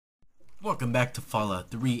Welcome back to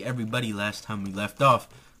Fallout 3, everybody. Last time we left off,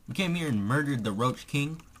 we came here and murdered the Roach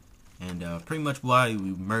King. And pretty much why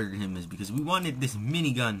we murdered him is because we wanted this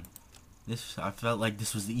minigun. I felt like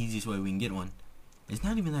this was the easiest way we can get one. It's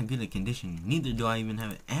not even that good a condition. Neither do I even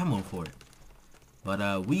have ammo for it.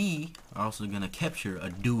 But we are also going to capture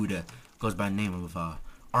a dude that goes by the name of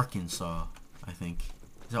Arkansas, I think.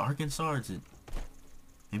 Is it Arkansas or is it...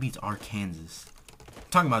 Maybe it's Arkansas. I'm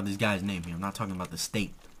talking about this guy's name here. I'm not talking about the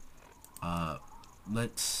state.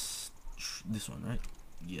 Let's... This one, right?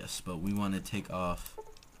 Yes, but we want to take off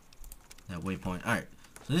that waypoint. Alright,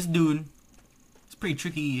 so this dude, it's pretty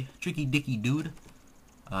tricky dicky dude.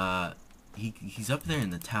 He's up there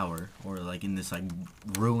in the tower, or like in this like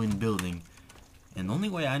ruined building. And the only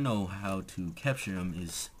way I know how to capture him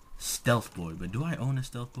is Stealth Boy. But do I own a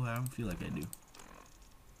Stealth Boy? I don't feel like I do.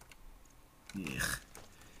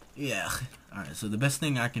 Yeah. Alright, so the best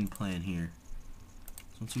thing I can plan here,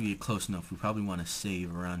 once we get close enough, we probably want to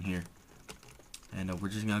save around here. And we're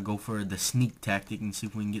just going to go for the sneak tactic and see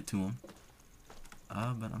if we can get to him.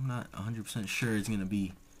 But I'm not 100% sure it's going to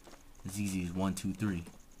be as easy as 1, 2, 3.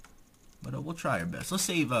 But we'll try our best. Let's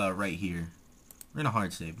save right here. We're going to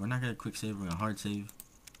hard save. We're not going to quick save. We're going to hard save.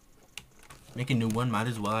 Make a new one. Might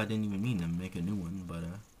as well. I didn't even mean to make a new one. But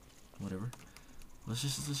whatever. Let's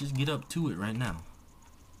just get up to it right now.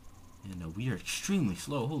 And we are extremely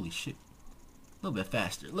slow. Holy shit. A little bit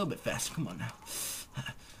faster. A little bit faster. Come on now.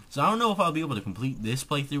 So I don't know if I'll be able to complete this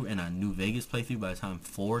playthrough and a New Vegas playthrough by the time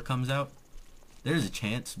 4 comes out. There's a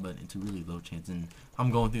chance, but it's a really low chance. And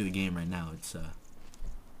I'm going through the game right now. It's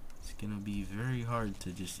gonna be very hard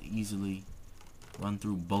to just easily run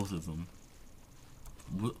through both of them.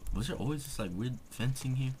 Was there always this like weird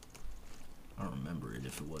fencing here? I don't remember it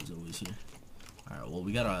if it was always here. Alright, well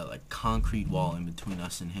we got a like concrete wall in between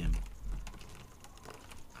us and him.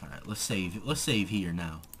 Alright, let's save. Let's save here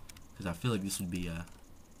now, because I feel like this would be a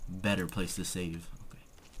better place to save. Okay.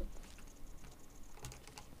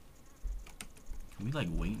 Can we like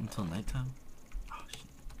wait until nighttime? Oh shit.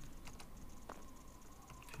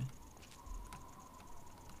 Okay.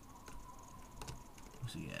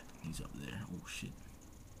 Where's he at? He's up there. Oh shit.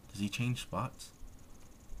 Does he change spots?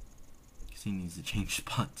 Because he needs to change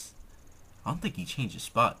spots. I don't think he changes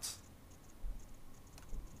spots.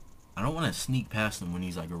 I don't want to sneak past him when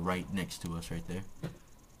he's like right next to us right there.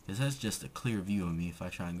 Because that's just a clear view of me if I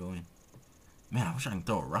try and go in. Man, I wish I could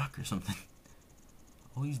throw a rock or something.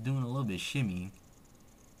 Oh, he's doing a little bit shimmying.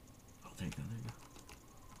 Oh, there you go, there you go.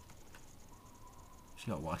 Just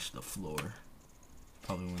gotta watch the floor.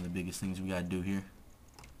 Probably one of the biggest things we gotta do here.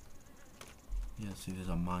 Yeah, see, there's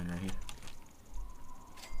a mine right here.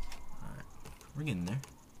 Alright, we're getting there.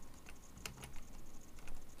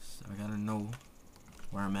 So I gotta know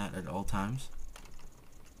where I'm at all times.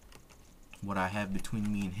 What I have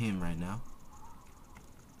between me and him right now.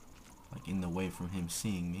 Like in the way from him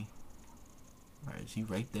seeing me. Alright, is he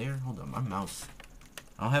right there? Hold on, my mouse.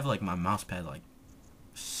 I don't have like my mouse pad like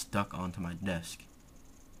stuck onto my desk.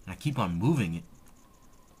 And I keep on moving it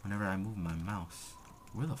whenever I move my mouse.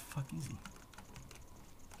 Where the fuck is he?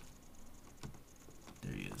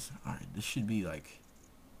 There he is. Alright, this should be like...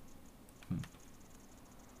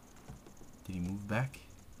 Did he move back?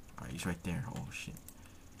 Alright, he's right there. Oh shit.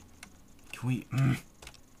 Can we... I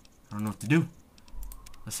don't know what to do.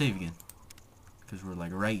 Let's save again. Because we're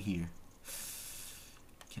like right here.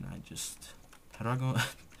 Can I just... How do I go... How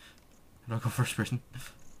do I go first person? I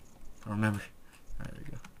don't remember. Alright, there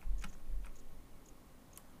we go.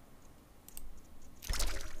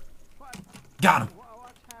 Got him!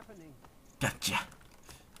 What's happening? Gotcha.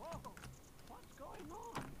 Whoa, what's going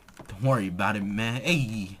on? Don't worry about it, man.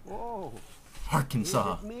 Hey! Whoa.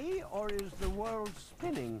 Arkansas. Is it me, or is the world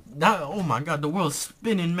spinning? Oh my god, the world's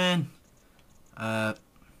spinning, man. I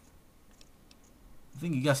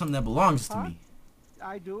think you got something that belongs to me.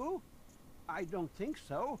 I do? I don't think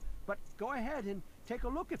so. But go ahead and take a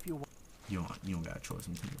look if you want. You don't got a choice.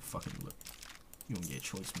 I'm taking a fucking look. You don't get a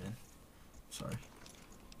choice, man. Sorry.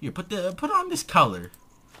 Here, put on this collar.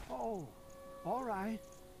 Oh, all right.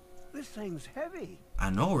 This thing's heavy. I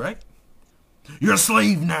know, right? You're a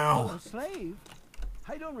slave now. A slave?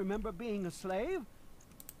 I don't remember being a slave.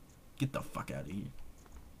 Get the fuck out of here.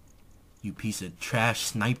 You piece of trash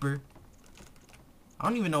sniper. I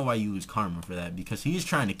don't even know why you lose karma for that, because he is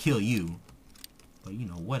trying to kill you. But you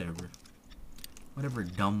know, whatever. Whatever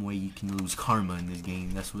dumb way you can lose karma in this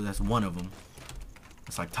game, that's one of them.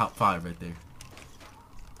 That's like top 5 right there.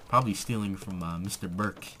 Probably stealing from Mr.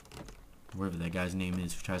 Burke, wherever that guy's name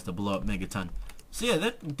is, who tries to blow up Megaton. So yeah,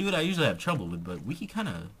 that dude I usually have trouble with, but we kind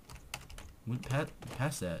of went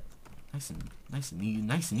past that, nice and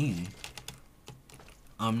easy.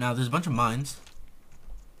 Now there's a bunch of mines.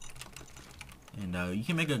 And you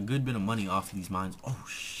can make a good bit of money off these mines. Oh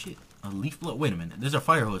shit, a leaf blower. Wait a minute, there's a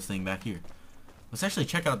fire hose thing back here. Let's actually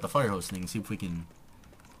check out the fire hose thing and see if we can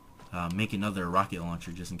make another rocket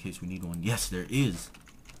launcher just in case we need one. Yes, there is.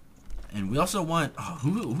 And we also want,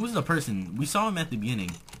 who's the person? We saw him at the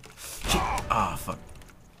beginning. Shit. Ah, fuck.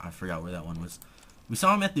 I forgot where that one was. We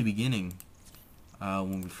saw him at the beginning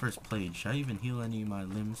when we first played. Should I even heal any of my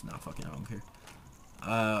limbs? Nah, fuck it, I don't care.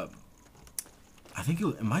 I think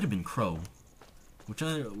it might have been Crow.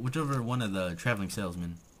 Whichever one of the traveling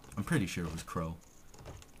salesmen. I'm pretty sure it was Crow.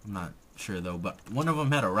 I'm not sure though, but one of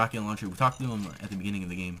them had a rocket launcher. We talked to him at the beginning of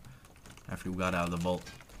the game after we got out of the vault.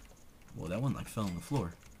 Well, that one like fell on the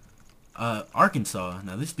floor. Arkansas.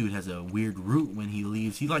 Now this dude has a weird route when he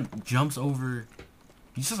leaves. He like jumps over.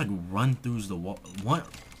 He just like run through the wall. What?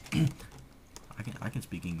 I can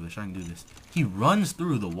speak English. I can do this. He runs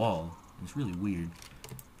through the wall. It's really weird.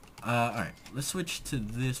 Alright, let's switch to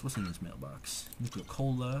this. What's in this mailbox?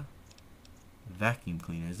 Nuka-Cola. Vacuum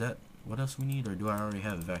cleaner. Is that what else we need, or do I already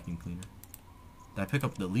have a vacuum cleaner? Did I pick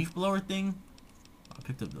up the leaf blower thing? I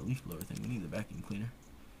picked up the leaf blower thing. We need the vacuum cleaner.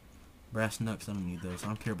 Brass knucks. I don't need those. I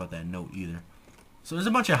don't care about that note either. So there's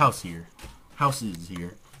a bunch of houses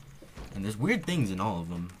here. And there's weird things in all of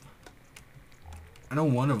them. I know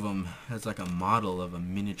one of them has like a model of a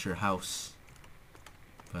miniature house.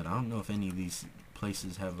 But I don't know if any of these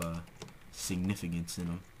places have a significance in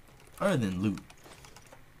them. Other than loot.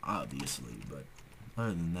 Obviously, but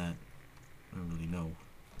other than that, I don't really know.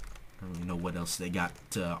 I don't really know what else they got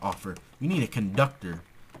to offer. We need a conductor.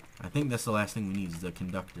 I think that's the last thing we need is the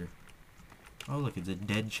conductor. Oh look, it's a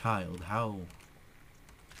dead child. How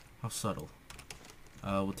subtle.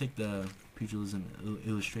 We'll take the pugilism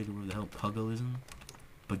illustrator. Where the hell pugilism?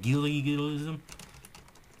 Pugilism?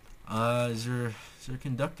 Is there a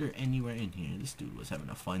conductor anywhere in here? This dude was having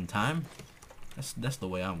a fun time. That's the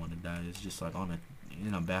way I want to die. It's just like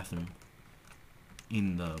in a bathroom.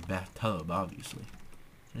 In the bathtub, obviously.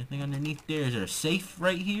 Is there anything underneath there? Is there a safe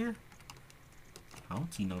right here? I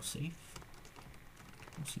don't see no safe.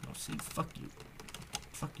 I don't see no safe. Fuck you.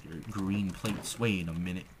 Fuck your green plates. Wait a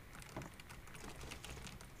minute.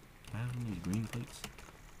 I have these green plates.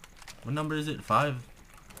 What number is it? 5?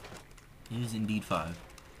 It is indeed 5.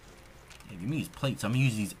 Yeah, give me these plates. I'm gonna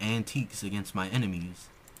use these antiques against my enemies.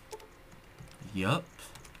 Yup.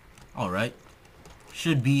 Alright.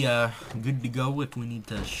 Should be good to go if we need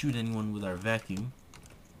to shoot anyone with our vacuum.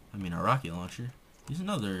 I mean our rocket launcher. There's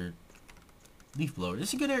another leaf blower.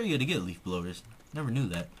 It's a good area to get leaf blowers. Never knew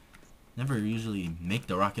that. Never usually make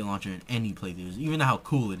the rocket launcher in any playthroughs, even how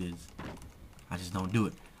cool it is. I just don't do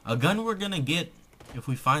it. A gun we're gonna get if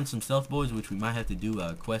we find some stealth boys, which we might have to do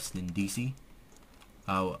a quest in DC.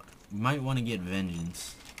 We might want to get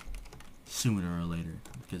Vengeance sooner or later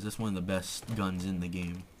because that's one of the best guns in the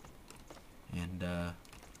game, and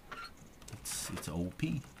it's OP.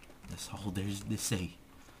 That's all there's to say.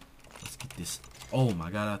 Let's get this. Oh my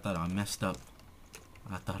god! I thought I messed up.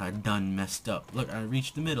 I thought I done messed up. Look, I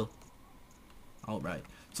reached the middle. Alright,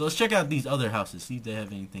 so let's check out these other houses, see if they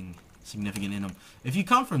have anything significant in them. If you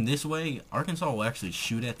come from this way, Arkansas will actually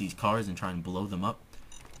shoot at these cars and try and blow them up.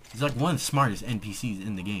 He's like one of the smartest NPCs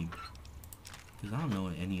in the game. Because I don't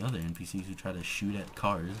know any other NPCs who try to shoot at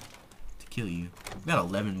cars to kill you. We got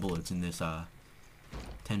 11 bullets in this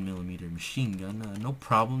 10mm machine gun. No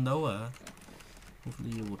problem though.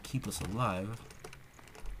 Hopefully it will keep us alive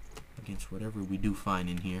against whatever we do find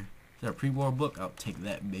in here. Is that a pre-war book? I'll take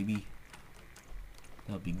that, baby.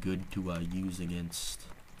 That'll be good to use against...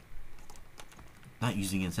 Not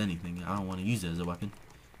use against anything. I don't want to use it as a weapon.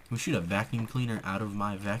 Can we shoot a vacuum cleaner out of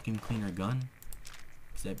my vacuum cleaner gun?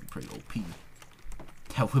 Because that'd be pretty OP.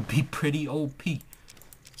 That would be pretty OP.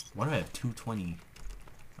 Why do I have 220?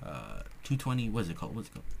 220, what is it called? What's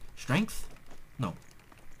it called? Strength? No.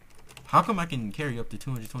 How come I can carry up to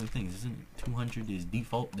 220 things? Isn't 200 is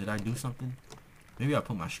default? Did I do something? Maybe I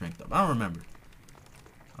put my strength up. I don't remember.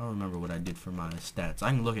 I don't remember what I did for my stats. I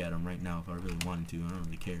can look at them right now if I really wanted to. I don't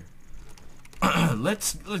really care.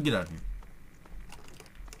 Let's get out of here.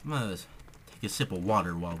 I'm gonna take a sip of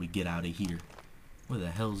water while we get out of here. Where the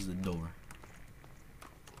hell's the door?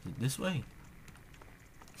 Is it this way?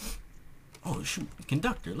 Oh shoot, a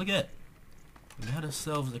conductor. Look at that. We got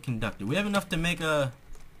ourselves a conductor. We have enough to make a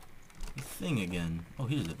thing again. Oh,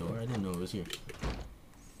 here's the door. I didn't know it was here.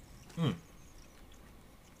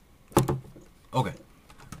 Okay.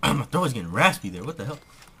 My throat is getting raspy there. What the hell?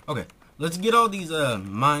 Okay. Let's get all these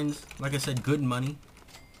mines. Like I said, good money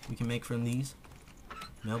we can make from these.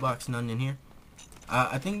 Mailbox, none in here.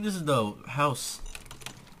 I think this is the house,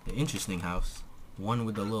 the interesting house. One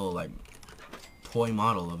with the little like toy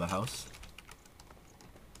model of a house.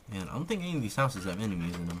 And I don't think any of these houses have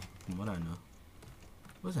enemies in them, from what I know.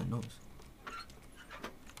 What's that noise?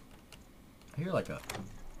 I hear like a...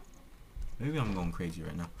 Maybe I'm going crazy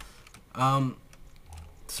right now.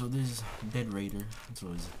 So there's Dead Raider. That's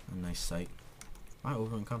always a nice sight. Am I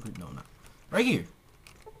over encumbered? No, not. Right here!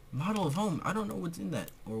 Model of home. I don't know what's in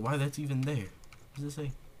that, or why that's even there. What does it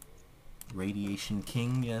say? Radiation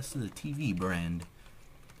King. Yes, this is a TV brand.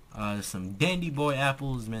 Some Dandy Boy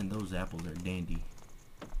apples. Man, those apples are dandy.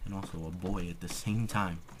 And also a boy at the same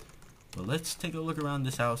time. But let's take a look around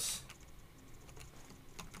this house.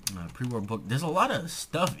 Pre-war book. There's a lot of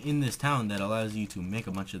stuff in this town that allows you to make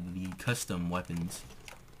a bunch of the custom weapons.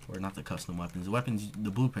 Or not the custom weapons. The weapons,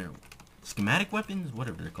 the blueprint. Schematic weapons?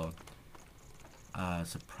 Whatever they're called.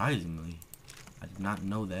 Surprisingly, I did not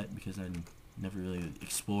know that because I never really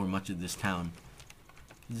explored much of this town.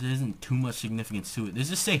 There isn't too much significance to it.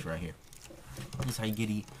 There's a safe right here. This is how you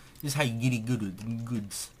get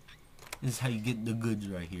goods. This is how you get the goods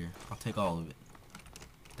right here. I'll take all of it.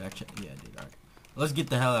 Did I check? Yeah, I did. Alright. Let's get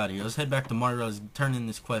the hell out of here. Let's head back to Moira. Let's turn in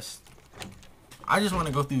this quest. I just want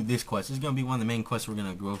to go through this quest. This is going to be one of the main quests we're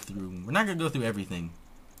going to go through. We're not going to go through everything.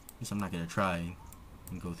 At least I'm not going to try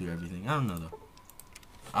and go through everything. I don't know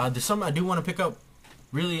though. There's something I do want to pick up.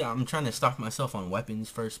 Really, I'm trying to stock myself on weapons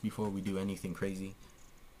first before we do anything crazy.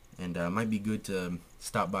 And it might be good to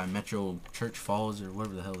stop by Metro Church Falls or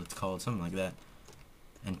whatever the hell it's called, something like that,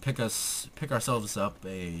 and pick ourselves up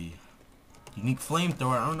a unique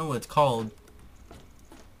flamethrower. I don't know what it's called.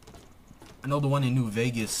 I know the one in New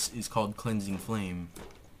Vegas is called Cleansing Flame.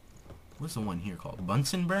 What's the one here called?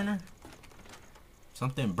 Bunsen Burner?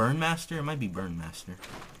 Something Burnmaster? It might be Burnmaster.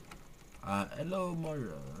 Hello,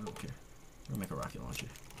 Moira. I don't care. We're gonna make a rocket launcher.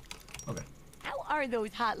 Okay. How are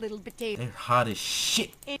those hot little potatoes? They're hot as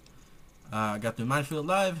shit. I got the Minefield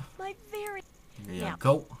live. My very... Here you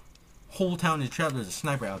go. Whole town is trapped. There's a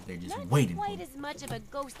sniper out there just waiting for me. Not quite as much of a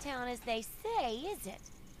ghost town as they say, is it?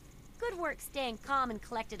 Good work staying calm and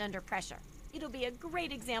collected under pressure. It'll be a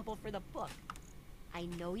great example for the book. I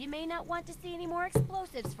know you may not want to see any more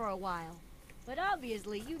explosives for a while, but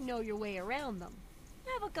obviously you know your way around them.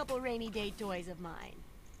 Have a couple rainy day toys of mine.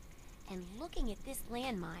 And looking at this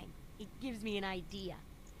landmine, it gives me an idea.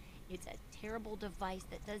 It's a terrible device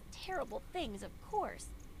that does terrible things, of course,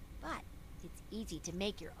 but it's easy to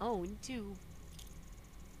make your own, too.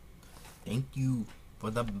 Thank you for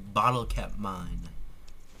the bottle cap mine.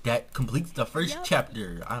 That completes the first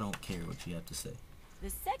chapter. I don't care what you have to say. The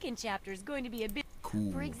second chapter is going to be a bit...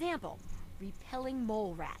 Cool. For example, repelling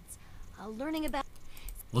mole rats. Learning about...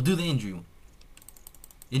 We'll do the injury one.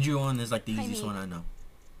 Injury one is like the easiest one I know.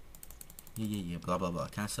 Yeah, blah, blah, blah.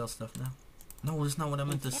 Can I sell stuff now? No, that's not what I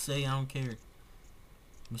meant to say. I don't care.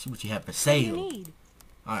 Let me see what you have for sale.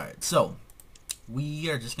 Alright, so we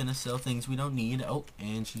are just gonna sell things we don't need. Oh,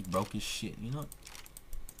 and she's broke as shit. You know what?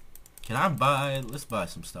 Can I buy... Let's buy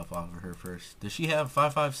some stuff off of her first. Does she have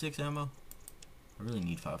 5.56 ammo? I really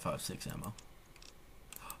need 5.56 ammo.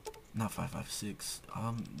 Not 5.56.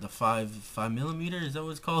 The 5mm? Is that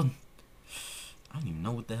what it's called? I don't even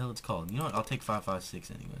know what the hell it's called. You know what? I'll take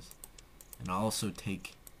 5.56 anyways. And I'll also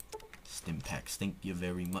take stim packs. Thank you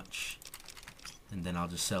very much. And then I'll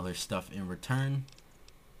just sell her stuff in return.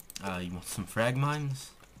 You want some frag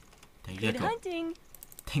mines? There you go. Good hunting.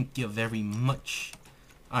 Thank you very much.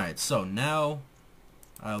 Alright, so now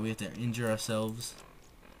we have to injure ourselves.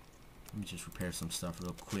 Let me just repair some stuff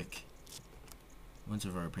real quick. Once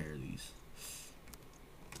if I repair these.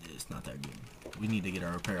 It's not that good. We need to get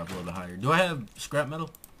our repair up a little bit higher. Do I have scrap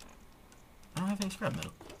metal? I don't have any scrap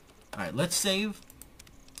metal. Alright, let's save.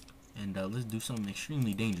 And let's do something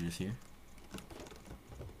extremely dangerous here.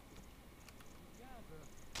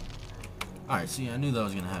 Alright, see, I knew that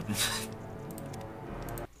was going to happen.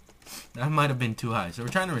 That might have been too high. So we're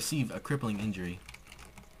trying to receive a crippling injury.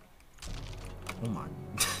 Oh my.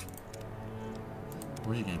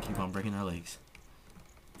 We're just going to keep on breaking our legs.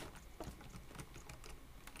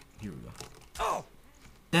 Here we go. Oh!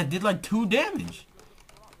 That did like 2 damage.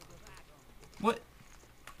 What?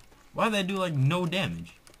 Why did that do like no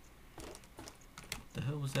damage? What the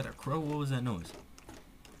hell was that? A crow? What was that noise?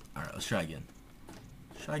 Alright, let's try again.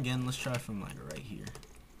 Try again. Let's try from like right here.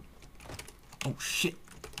 Oh shit.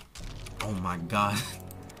 Oh my god.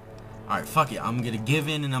 Alright, fuck it. I'm gonna give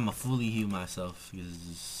in and I'm gonna fully heal myself because this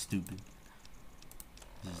is stupid.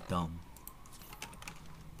 This is dumb.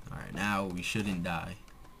 Alright, now we shouldn't die.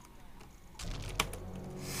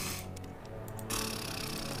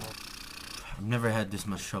 I've never had this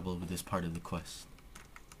much trouble with this part of the quest.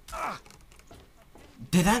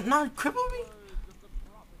 Did that not cripple me?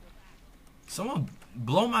 Someone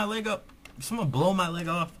blow my leg up someone blow my leg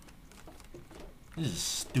off? This is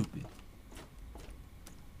stupid.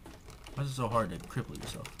 Why is it so hard to cripple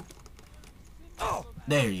yourself? Oh,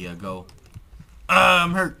 there you go.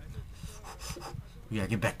 I'm hurt. We gotta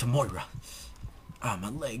get back to Moira. Ah, my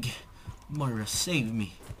leg. Moira saved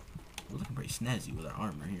me. We're looking pretty snazzy with our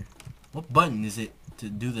armor here. What button is it to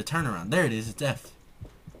do the turnaround? There it is. It's F.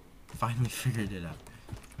 Finally figured it out.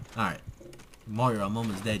 Alright. Moira, I'm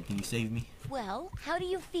almost dead. Can you save me? Well, how do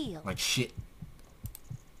you feel? Like shit.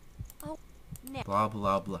 Oh, now Blah,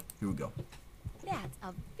 blah, blah. Here we go. that's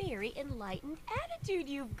a very enlightened attitude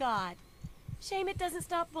you've got. Shame it doesn't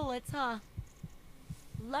stop bullets, huh?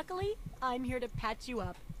 Luckily, I'm here to patch you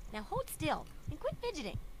up. Now hold still and quit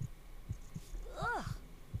fidgeting. Ugh.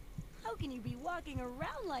 How can you be walking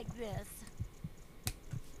around like this?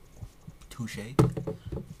 Touche.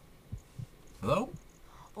 Hello?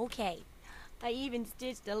 Okay. I even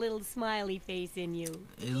stitched a little smiley face in you.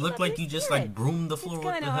 It looked like you just like broomed the floor. It's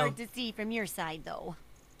What kind the of hell? hard to see from your side, though.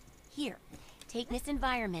 Here, take this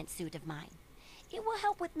environment suit of mine. It will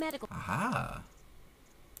help with medical. Aha.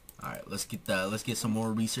 Alright, let's get some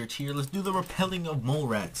more research here. Let's do the repelling of mole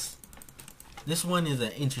rats. This one is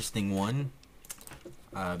an interesting one.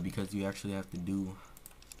 Because you actually have to do...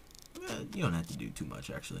 you don't have to do too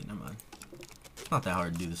much, actually. Never mind. It's not that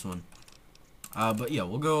hard to do this one. But yeah,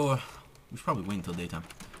 we'll go... we should probably wait until daytime.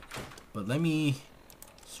 But let me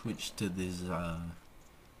switch to this, to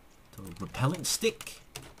repellent stick.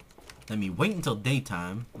 Let me wait until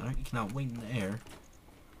daytime. Alright, you cannot wait in the air.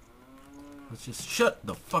 Let's just shut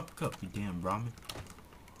the fuck up, you damn Brahmin.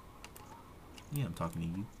 Yeah, I'm talking to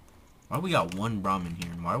you. Why we got one Brahmin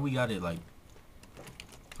here? And why we got it like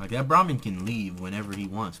that Brahmin can leave whenever he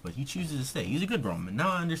wants, but he chooses to stay. He's a good Brahmin.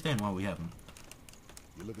 Now I understand why we have him.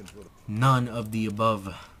 You're looking for the... None of the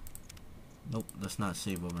above. Nope, let's not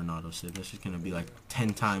save over an autosave. That's just gonna be like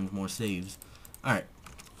 10 times more saves. Alright.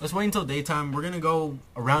 Let's wait until daytime. We're gonna go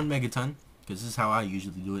around Megaton, because this is how I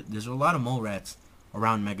usually do it. There's a lot of mole rats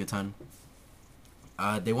around Megaton.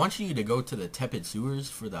 They want you to go to the tepid sewers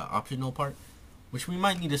for the optional part, which we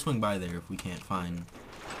might need to swing by there if we can't find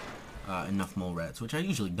enough mole rats, which I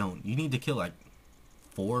usually don't. You need to kill like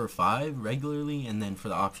 4 or 5 regularly, and then for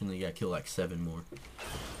the optional you gotta kill like 7 more.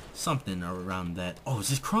 Something around that. Oh, is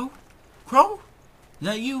this Crow? Crow? Is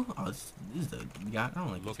that you? Oh, this is the guy. I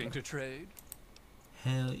don't like Looking this to guy. trade?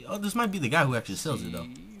 Hell, oh, this might be the guy who actually sells it though.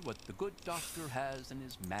 See what the good doctor has in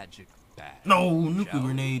his magic bag. No, nuclear Shall we?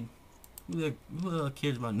 grenade. Who the hell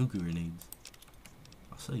cares about nuclear grenades?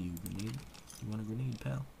 I'll sell you a grenade. You want a grenade,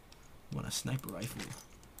 pal? You want a sniper rifle?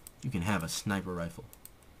 You can have a sniper rifle.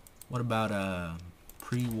 What about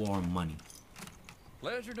pre-war money?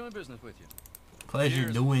 Pleasure doing business with you. Pleasure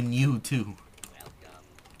Cheers. doing you too.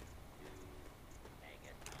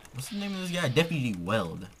 What's the name of this guy? Deputy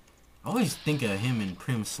Weld. I always think of him and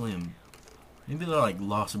Prim Slim. Maybe they're like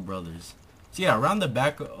lost brothers. So yeah, around the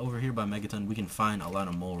back over here by Megaton, we can find a lot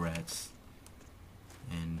of mole rats.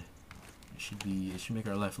 And it should make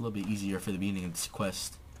our life a little bit easier for the beginning of this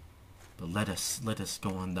quest. But let us go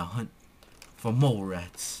on the hunt for mole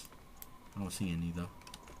rats. I don't see any though.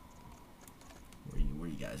 Where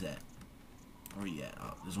you guys at? Where you at?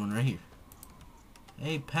 Oh, there's one right here.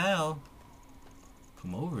 Hey pal,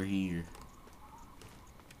 come over here.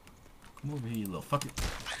 Come over here, you little fucker.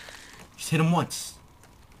 Just hit him once.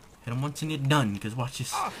 Hit him once and you're done. Cause watch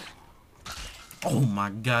this. Oh my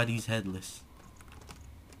God, he's headless.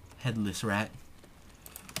 Headless rat.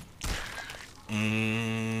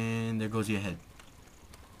 And there goes your head.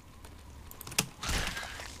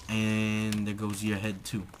 And there goes your head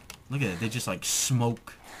too. Look at it. They just like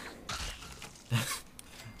smoke.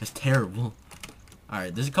 That's terrible.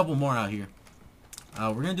 Alright, there's a couple more out here.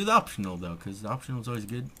 We're going to do the optional though, because the optional is always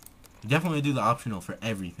good. Definitely do the optional for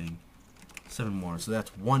everything. 7 more. So that's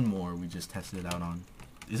 1 more we just tested out on.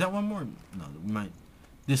 Is that 1 more? No, we might.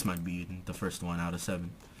 This might be the first one out of 7.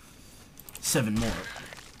 7 more.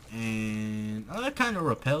 And that kind of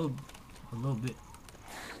repelled a little bit.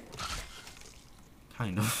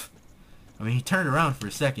 Kind of. I mean, he turned around for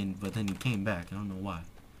a second, but then he came back. I don't know why.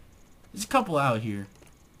 There's a couple out here.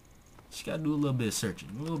 Just gotta do a little bit of searching.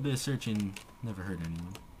 A little bit of searching never hurt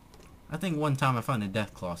anyone. I think one time I found a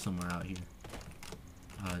death claw somewhere out here.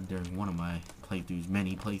 During one of my playthroughs,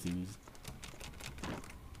 many playthroughs.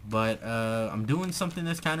 But I'm doing something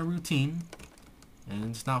that's kind of routine.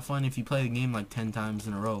 And it's not fun if you play the game like 10 times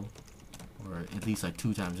in a row. Or at least like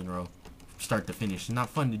 2 times in a row. Start to finish. It's not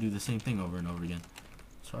fun to do the same thing over and over again.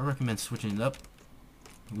 So I recommend switching it up.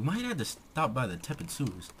 We might have to stop by the tepid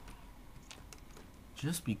sewers.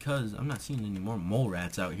 Just because I'm not seeing any more mole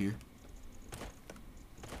rats out here.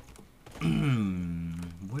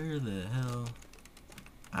 Where where the hell?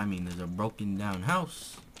 I mean, there's a broken down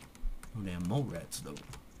house. Oh, damn mole rats, though.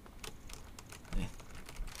 Eh.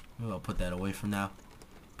 Maybe I'll put that away for now.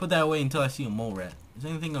 Put that away until I see a mole rat. Is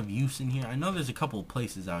there anything of use in here? I know there's a couple of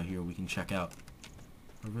places out here we can check out.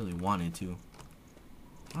 I really wanted to.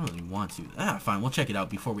 I don't really want to. Ah, fine. We'll check it out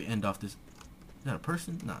before we end off this. Is that a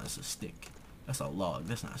person? Nah, it's a stick. That's a log.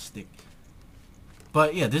 That's not a stick.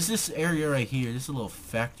 But yeah, there's this area right here. This is a little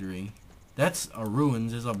factory. That's a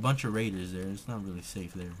ruins. There's a bunch of raiders there. It's not really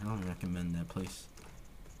safe there. I don't recommend that place.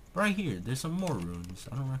 Right here, there's some more ruins.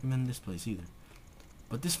 I don't recommend this place either.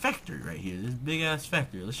 But this factory right here, this big ass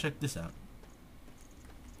factory. Let's check this out.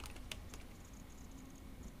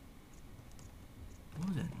 What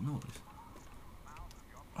was that noise?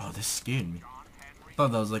 Oh, this scared me. I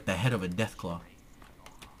thought that was like the head of a death claw.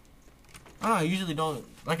 I don't know, I usually don't,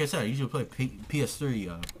 like I said, I usually play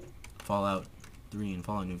PS3, Fallout 3 and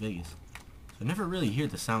Fallout New Vegas. So I never really hear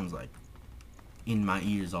the sounds like in my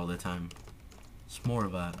ears all the time. It's more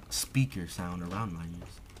of a speaker sound around my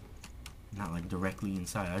ears. Not like directly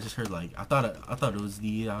inside. I just heard like, I thought it was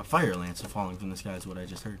the fire lance falling from the sky is what I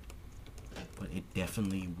just heard. But it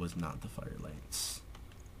definitely was not the fire lance.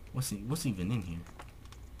 What's even in here?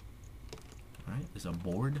 Alright, there's a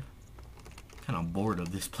board. Kind of bored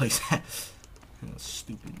of this place.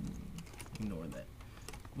 Stupid. Ignore that.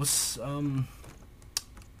 What's I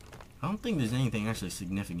don't think there's anything actually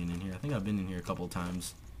significant in here. I think I've been in here a couple of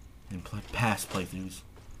times in past playthroughs.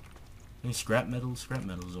 Any scrap metal? Scrap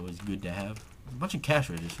metal is always good to have. There's a bunch of cash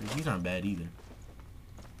registers. These aren't bad either.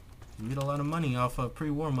 We get a lot of money off of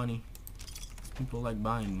pre-war money. People like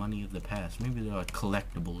buying money of the past. Maybe they're like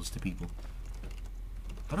collectibles to people.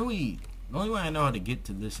 How do we... The only way I know how to get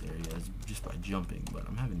to this area is just by jumping, but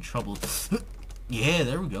I'm having trouble. Yeah,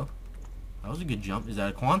 there we go. That was a good jump. Is that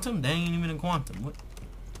a quantum? That ain't even a quantum.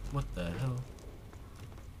 What the hell?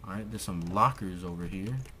 Alright, there's some lockers over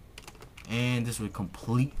here. And this was a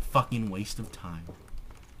complete fucking waste of time.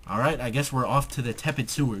 Alright, I guess we're off to the tepid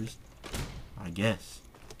sewers. I guess.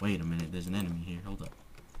 Wait a minute, there's an enemy here. Hold up.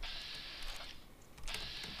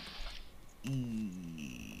 I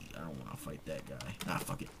don't want to fight that guy. Nah,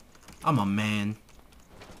 fuck it. I'm a man.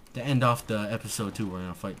 To end off the episode 2, we're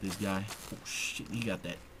gonna fight this guy. Oh shit, you got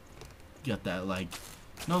that like,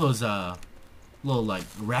 you know those little like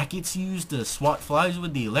rackets used to swat flies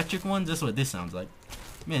with, the electric ones? That's what this sounds like.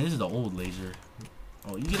 Man, this is the old laser.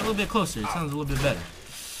 Oh, you get a little bit closer, it sounds a little bit better.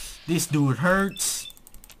 This dude hurts.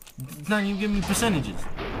 It's not even giving me percentages.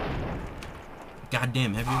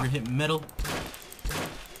 Goddamn, have you ever hit metal?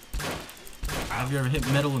 Have you ever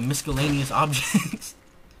hit metal with miscellaneous objects?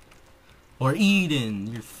 Or Eden,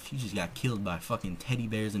 you just got killed by fucking teddy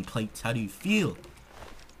bears and plates. How do you feel?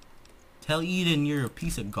 Tell Eden you're a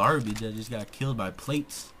piece of garbage that just got killed by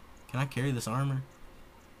plates. Can I carry this armor?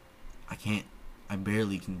 I can't. I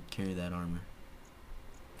barely can carry that armor.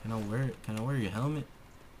 Can I wear it? Can I wear your helmet?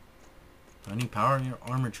 Do I need power in your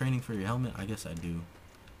armor training for your helmet? I guess I do.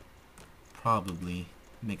 Probably.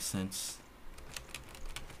 Makes sense.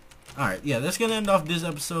 Alright, yeah, that's gonna end off this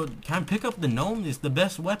episode. Can I pick up the gnome? It's the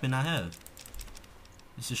best weapon I have.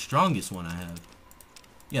 It's the strongest one I have.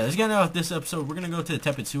 Yeah, that's gonna end off this episode. We're gonna go to the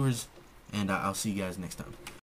tepid sewers, and I'll see you guys next time.